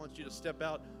 And God wants you to step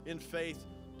out in faith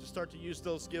to start to use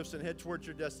those gifts and head towards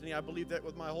your destiny. I believe that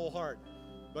with my whole heart.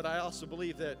 But I also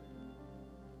believe that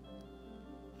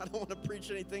I don't want to preach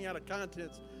anything out of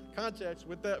context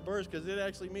with that verse, because it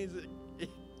actually means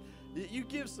that you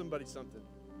give somebody something.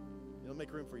 It'll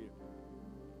make room for you.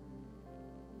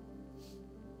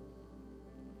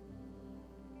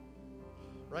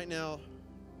 Right now,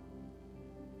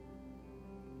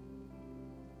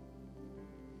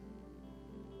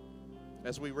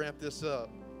 as we wrap this up,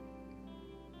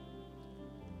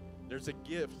 there's a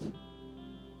gift.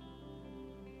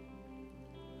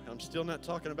 I'm still not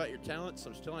talking about your talents.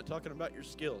 I'm still not talking about your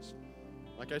skills.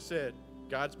 Like I said,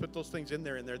 God's put those things in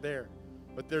there and they're there.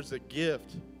 But there's a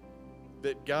gift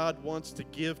that God wants to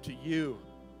give to you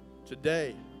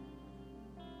today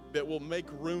that will make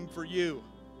room for you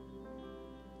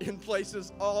in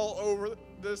places all over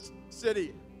this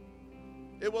city.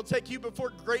 It will take you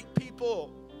before great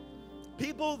people.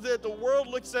 People that the world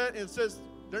looks at and says,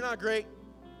 they're not great.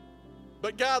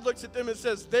 But God looks at them and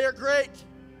says, they're great.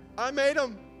 I made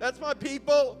them. That's my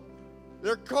people.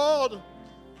 They're called.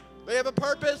 They have a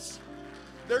purpose.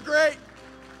 They're great.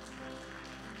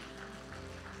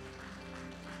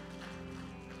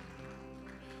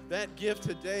 That gift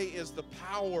today is the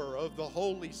power of the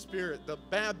Holy Spirit, the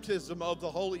baptism of the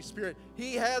Holy Spirit.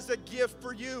 He has a gift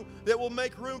for you that will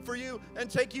make room for you and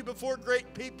take you before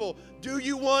great people. Do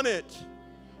you want it?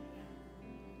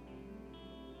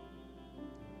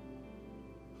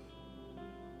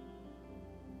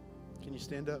 Can you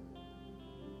stand up?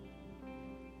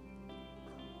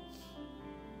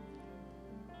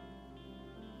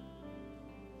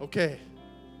 Okay.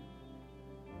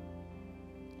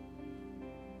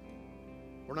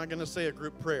 We're not going to say a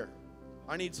group prayer.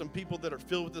 I need some people that are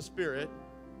filled with the Spirit,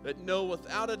 that know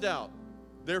without a doubt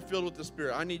they're filled with the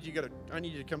Spirit. I need you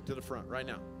to come to the front right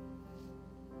now.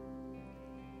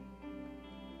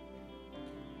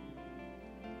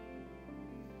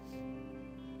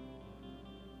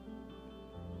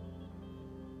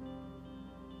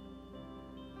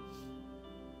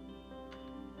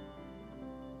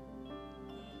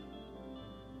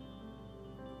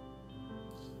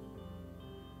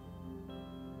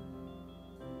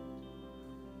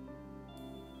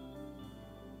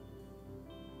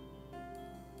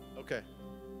 Okay.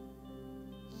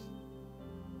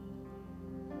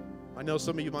 I know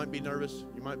some of you might be nervous.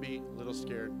 You might be a little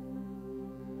scared.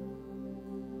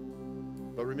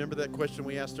 But remember that question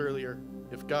we asked earlier.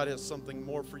 If God has something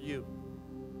more for you,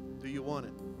 do you want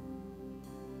it?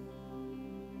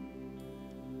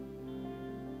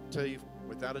 tell you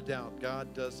without a doubt,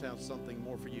 God does have something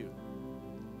more for you.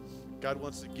 God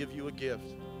wants to give you a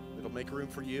gift that'll make room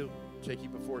for you, take you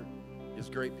before His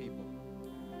great people.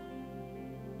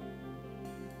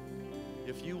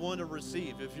 If you want to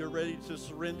receive, if you're ready to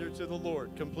surrender to the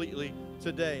Lord completely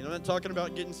today, and I'm not talking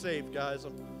about getting saved, guys.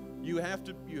 You have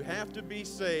to be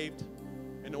saved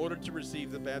in order to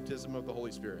receive the baptism of the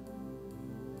Holy Spirit.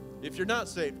 If you're not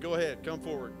saved, go ahead, come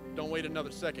forward. Don't wait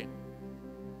another second.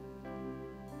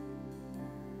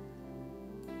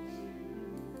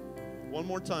 One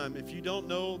more time, if you don't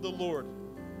know the Lord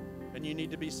and you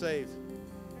need to be saved,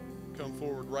 come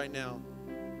forward right now.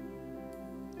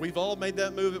 We've all made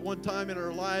that move at one time in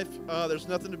our life. There's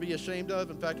nothing to be ashamed of.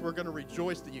 In fact, we're going to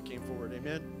rejoice that you came forward.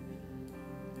 Amen.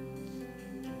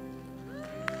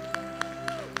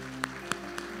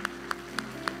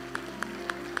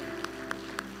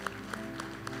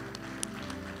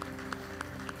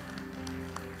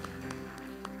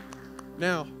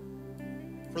 Now,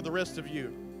 for the rest of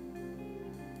you,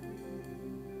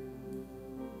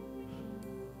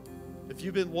 if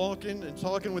you've been walking and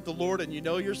talking with the Lord and you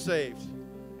know you're saved,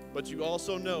 but you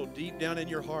also know deep down in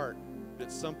your heart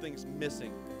that something's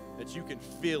missing, that you can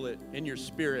feel it in your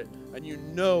spirit, and you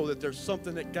know that there's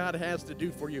something that God has to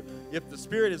do for you. If the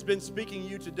Spirit has been speaking to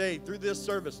you today through this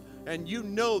service, and you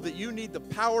know that you need the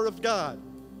power of God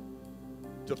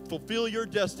to fulfill your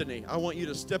destiny, I want you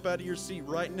to step out of your seat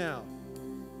right now.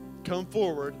 Come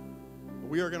forward.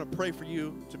 We are going to pray for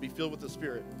you to be filled with the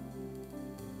Spirit.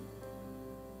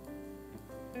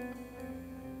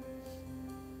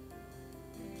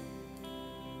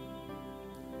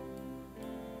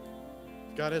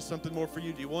 God has something more for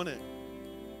you. Do you want it?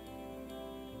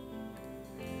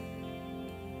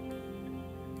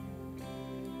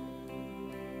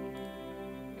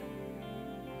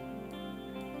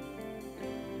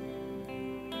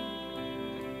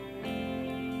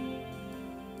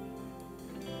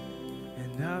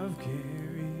 And I've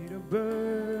carried a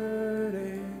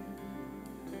burden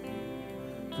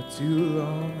for too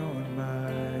long on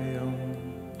my own.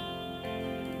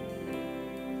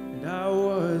 And I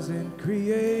wasn't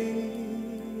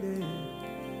created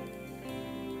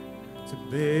to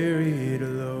bear it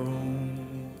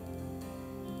alone.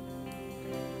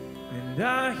 And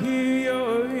I hear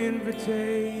your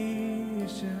invitation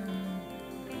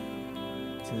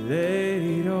to let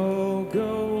it all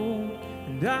go.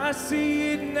 And I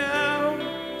see it now,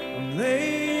 I'm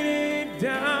laying it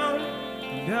down.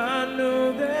 And I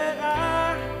know that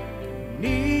I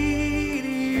need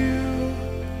you.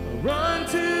 I run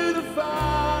to the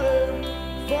Father,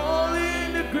 fall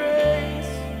into grace.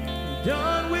 I'm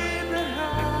done with the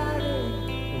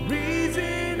hiding, a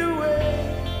reason to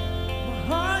wait. My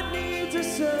heart needs a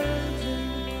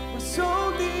surgeon, my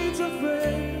soul needs a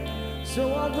friend.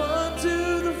 So I run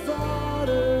to the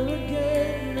Father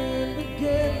again and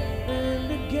again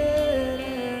and again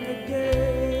and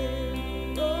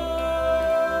again. Oh,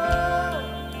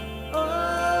 oh,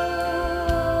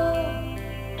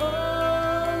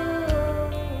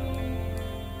 oh.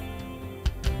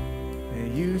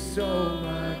 And you saw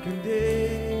my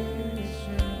condition,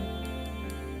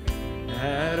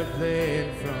 had a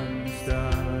plan from the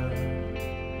start.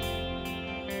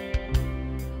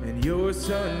 And your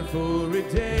Son for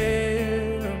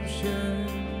redemption,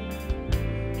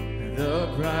 the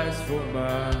price for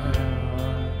my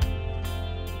heart.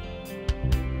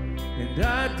 And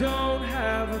I don't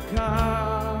have a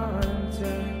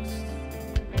context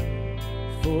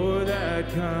for that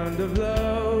kind of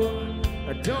love.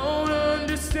 I don't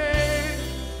understand,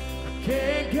 I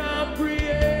can't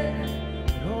comprehend.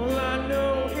 And all I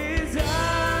know is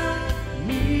I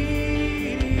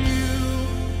need you.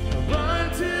 I run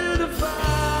to the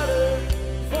Father,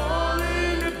 fall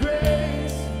into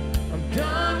grace. I'm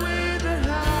done with the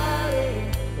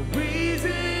hiding, a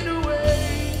reason to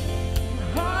wait. My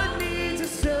heart needs a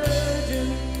surgeon,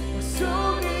 my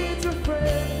soul needs a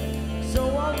friend.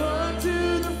 So I run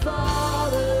to the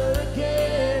Father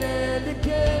again and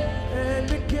again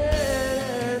and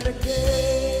again and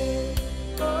again.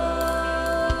 Oh,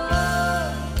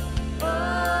 oh,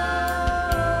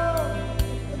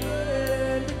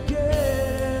 and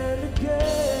again and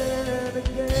again and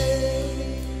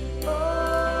again. Oh,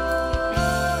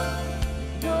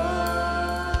 no,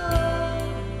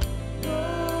 no.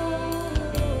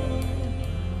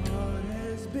 My heart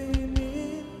has been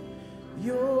in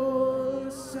your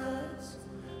sights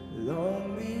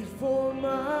long before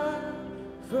my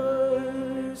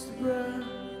first breath,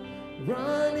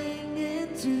 running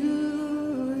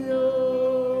into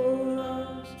your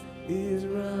arms is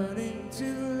running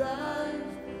to life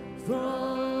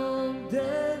from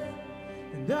death.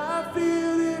 And I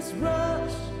feel this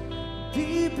rush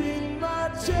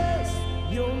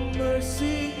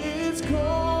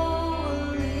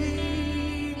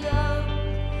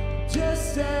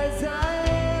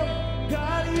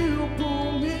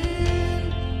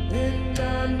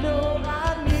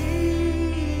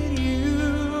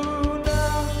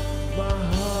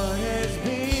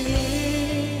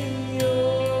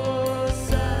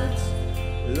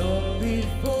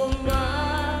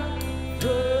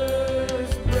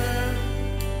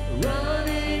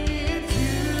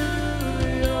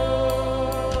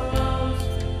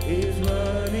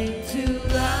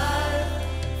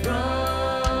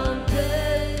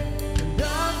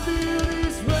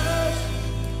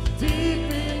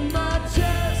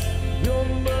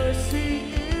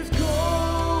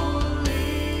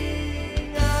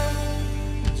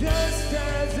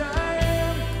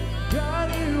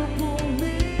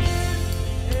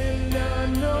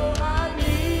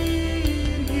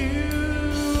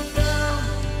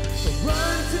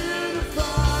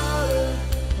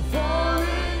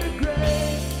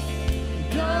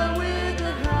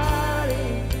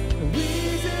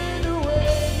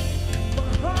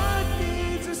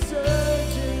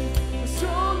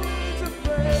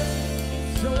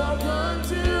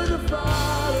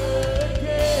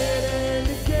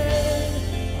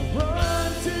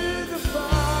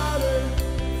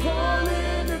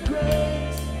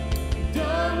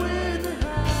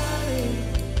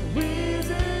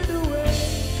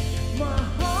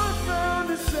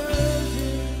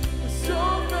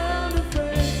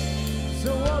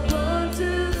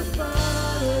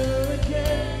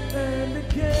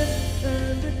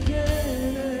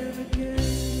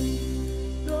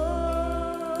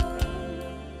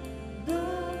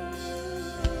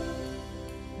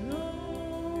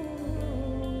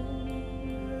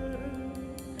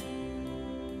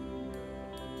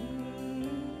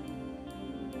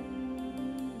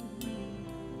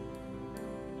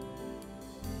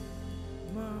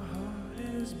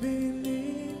been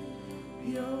in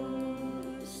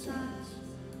your sight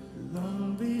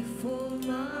long before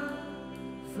my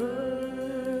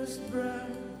first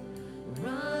breath,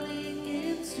 running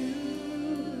into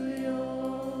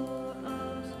your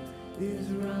arms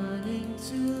is running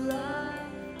to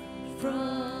life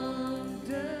from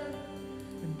death,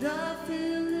 and I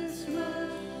feel this rush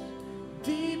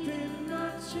deep in my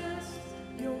chest.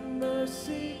 Your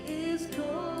mercy is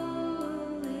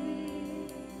calling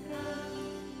out.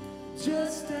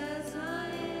 Just as I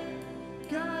am,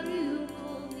 God, you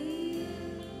call me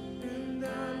in, and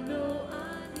I know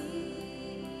I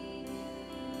need you.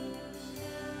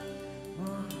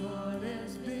 My heart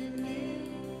has been in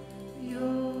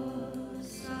your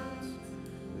sight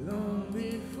long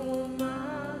before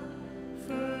my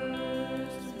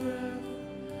first breath,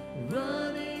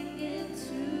 running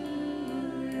into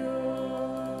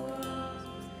your arms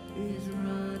is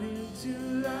running to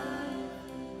life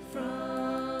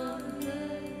from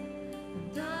death,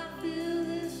 and I feel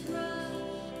this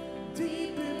rush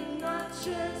deep in my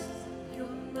chest.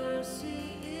 Your mercy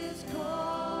is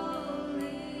calling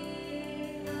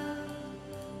out.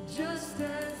 Just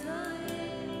as I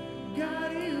am,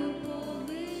 God, you pull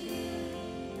me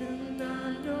in, and I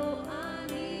know I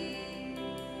need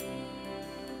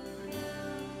you.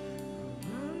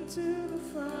 Run to the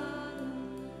Father,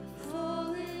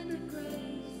 fall into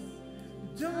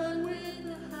grace, done with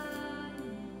the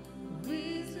hiding,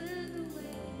 reason to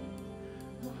wait.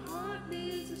 My heart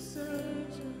needs a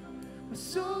surgeon, my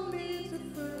soul needs a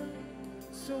friend,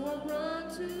 so I run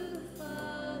to the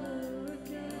Father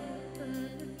again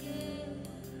and again.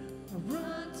 I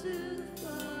run to the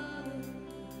Father,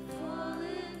 fall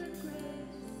into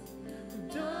grace, I'm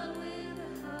done with the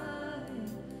hiding,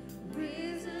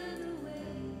 reason to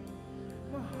wait.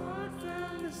 My heart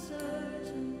found a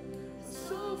surgeon, my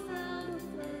soul found a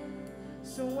friend,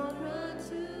 so I run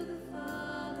to the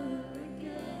Father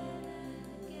again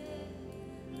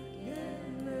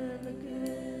and again.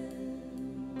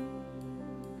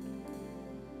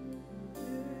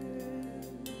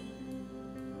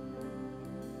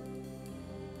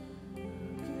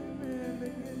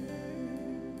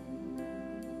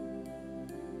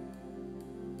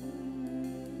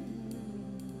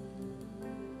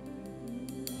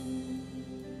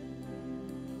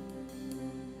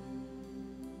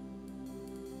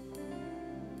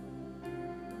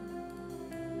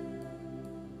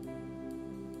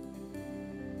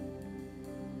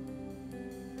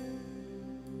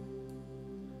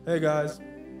 Hey guys.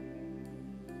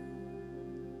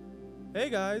 Hey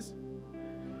guys.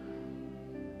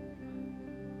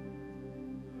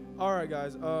 All right,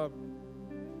 guys.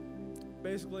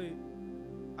 Basically,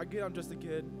 I get I'm just a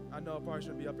kid. I know I probably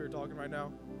shouldn't be up here talking right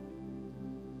now.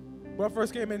 When I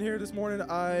first came in here this morning,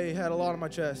 I had a lot on my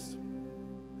chest.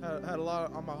 Had a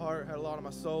lot on my heart, had a lot on my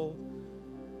soul.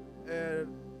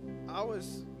 And I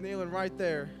was kneeling right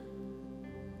there.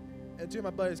 And two of my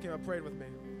buddies came and prayed with me.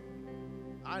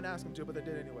 I didn't ask them to, but they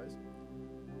did anyways.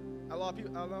 I know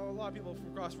a lot of people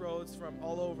from Crossroads, from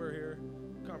all over here,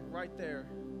 come right there,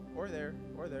 or there,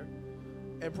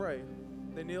 and pray.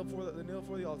 They kneel for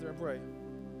the altar and pray,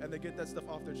 and they get that stuff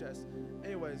off their chest.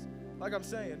 Anyways, like I'm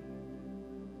saying,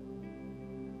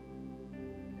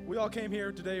 we all came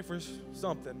here today for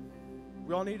something.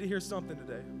 We all need to hear something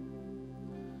today.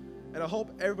 And I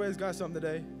hope everybody's got something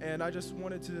today. And I just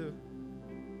wanted to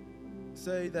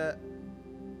say that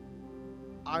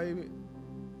I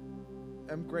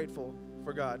am grateful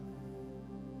for God.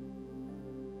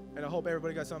 And I hope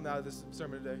everybody got something out of this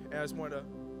sermon today. And I just wanted to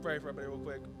pray for everybody real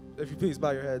quick. If you please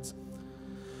bow your heads.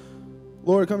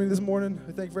 Lord, coming this morning,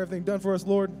 I thank you for everything done for us,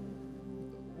 Lord.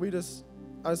 I just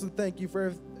thank you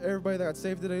for everybody that got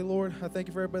saved today, Lord. I thank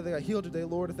you for everybody that got healed today,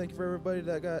 Lord. I thank you for everybody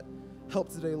that got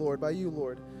helped today, Lord, by you,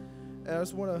 Lord. And I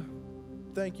just want to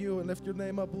thank you and lift your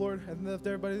name up, Lord, and lift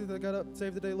everybody that got up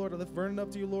saved today, Lord. I lift Vernon up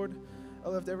to you, Lord. I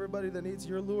lift everybody that needs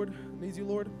you, Lord.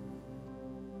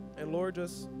 And Lord,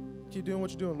 just keep doing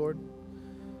what you're doing, Lord.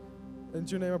 In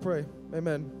your name I pray.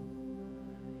 Amen.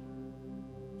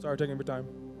 Sorry for taking your time.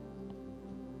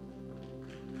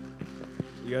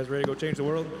 You guys ready to go change the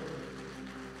world?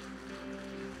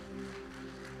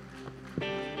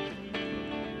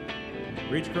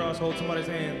 Reach across, hold somebody's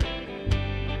hand.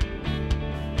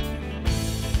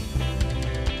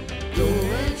 Go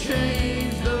and change